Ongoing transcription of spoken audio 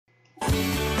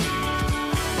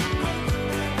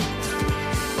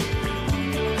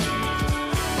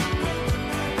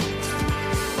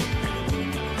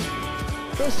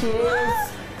There she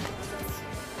is.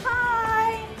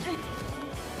 Hi.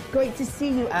 Great to see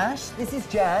you, Ash. This is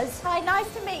Jazz. Hi,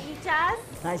 nice to meet you, Jazz.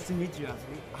 Nice to meet you, Ashley.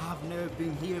 I've never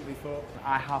been here before.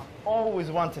 I have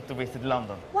always wanted to visit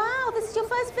London. Wow, this is your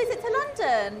first visit to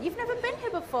London. You've never been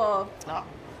here before. No.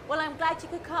 Well, I'm glad you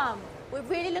could come. We're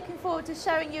really looking forward to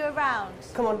showing you around.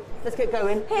 Come on, let's get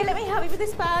going. Here, let me help you with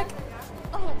this bag.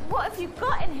 Oh, what have you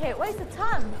got in here? It weighs a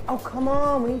ton. Oh, come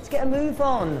on, we need to get a move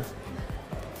on.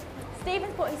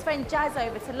 Stephen's brought his friend Jazz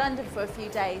over to London for a few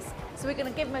days, so we're going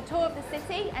to give him a tour of the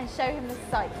city and show him the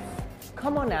sights.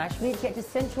 Come on, Ash, we need to get to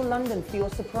central London for your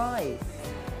surprise.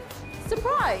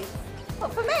 Surprise?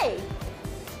 What, for me?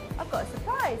 I've got a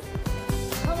surprise.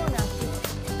 Come on, Ash.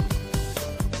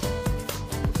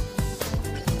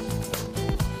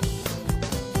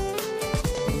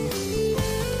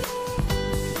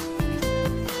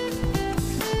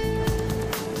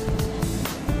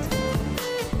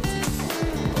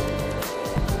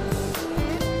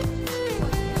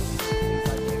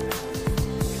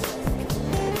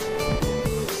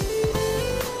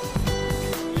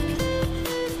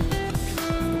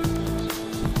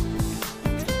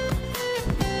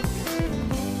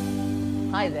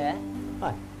 Hi there.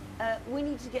 Hi. We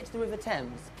need to get to the River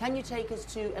Thames. Can you take us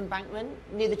to Embankment,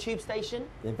 near the tube station?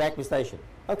 The Embankment Station.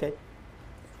 Okay.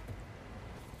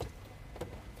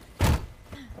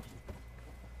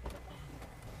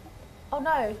 Oh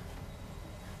no.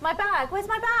 My bag, where's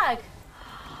my bag?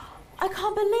 I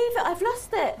can't believe it, I've lost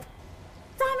it.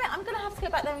 Damn it, I'm gonna have to go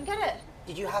back there and get it.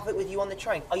 Did you have it with you on the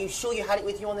train? Are you sure you had it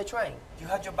with you on the train? You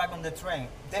had your bag on the train.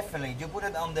 Definitely. You put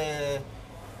it on the...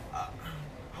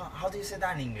 how do you say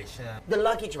that in English? The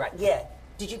luggage rack, yeah.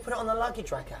 Did you put it on the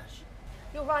luggage rack, Ash?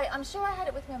 You're right, I'm sure I had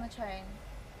it with me on the train.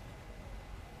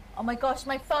 Oh my gosh,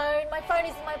 my phone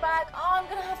is in my bag. Oh, I'm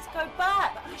gonna have to go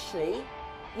back. Ashley,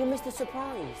 you missed a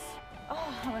surprise.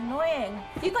 Oh, how annoying.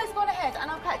 You guys go on ahead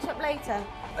and I'll catch up later.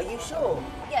 Are you sure?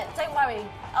 Yeah, don't worry.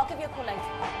 I'll give you a call later.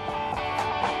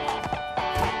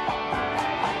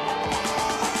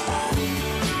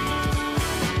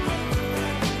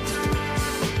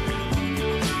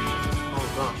 Oh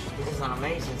gosh, this is an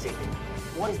amazing city.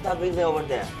 What is that building over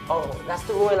there? Oh, that's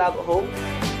the Royal Albert Hall.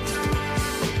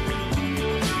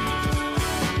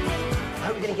 I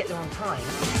hope we're going to get there on time.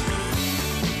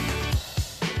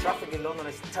 The traffic in London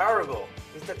is terrible.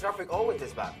 Is the traffic always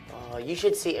this bad? Oh, you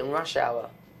should see it in rush hour.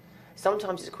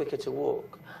 Sometimes it's quicker to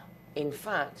walk. In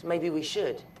fact, maybe we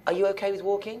should. Are you okay with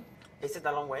walking? Is it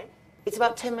a long way? It's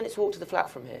about 10 minutes walk to the flat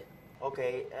from here.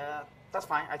 Okay, that's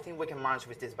fine. I think we can manage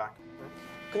with this bag.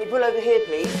 Can you pull over here,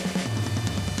 please?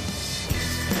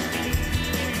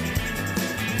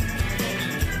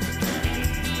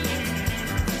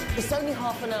 It's only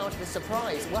half an hour to the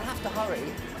surprise. We'll have to hurry.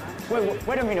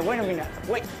 Wait a minute.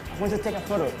 Wait, I want to take a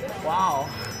photo. Wow.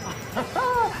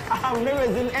 I've never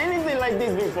seen anything like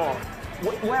this before.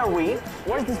 Where are we?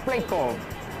 What is this place called?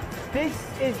 This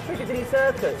is Piccadilly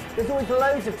Circus. There's always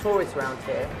loads of tourists around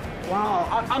here. Wow,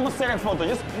 I must take a photo.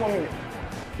 Just 1 minute.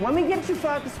 When we get to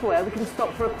Trafalgar Square, we can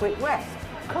stop for a quick rest.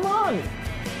 Come on!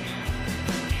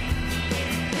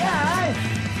 Yes!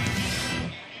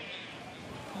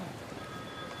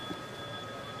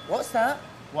 What's that?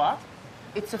 What?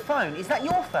 It's a phone. Is that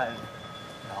your phone?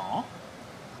 No.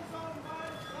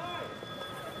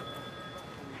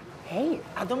 Hey,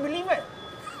 I don't believe it.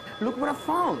 Look what I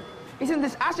found. Isn't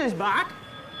this Ashley's bag?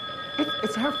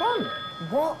 It's her phone.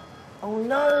 What? Oh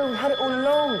no, we had it all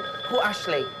along. Poor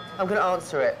Ashley. I'm going to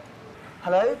answer it.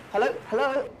 Hello? Hello?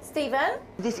 Hello? Stephen?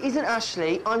 This isn't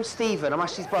Ashley. I'm Stephen. I'm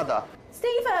Ashley's brother.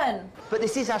 Stephen! But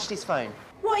this is Ashley's phone.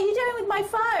 What are you doing with my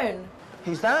phone?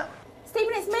 Who's that?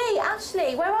 Stephen, it's me,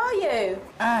 Ashley. Where are you?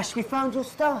 Ash, we found your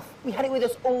stuff. We had it with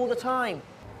us all the time.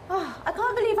 Oh, I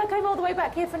can't believe I came all the way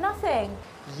back here for nothing.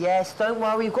 Yes, don't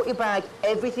worry. You've got your bag.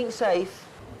 Everything's safe.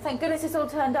 Thank goodness it's all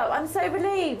turned up. I'm so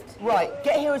relieved. Right,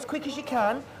 get here as quick as you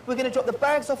can. We're going to drop the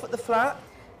bags off at the flat.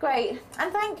 Great.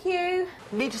 And thank you.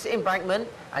 Meet us at Embankment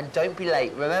and don't be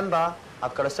late. Remember,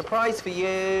 I've got a surprise for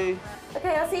you.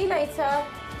 OK, I'll see you later.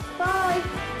 Bye.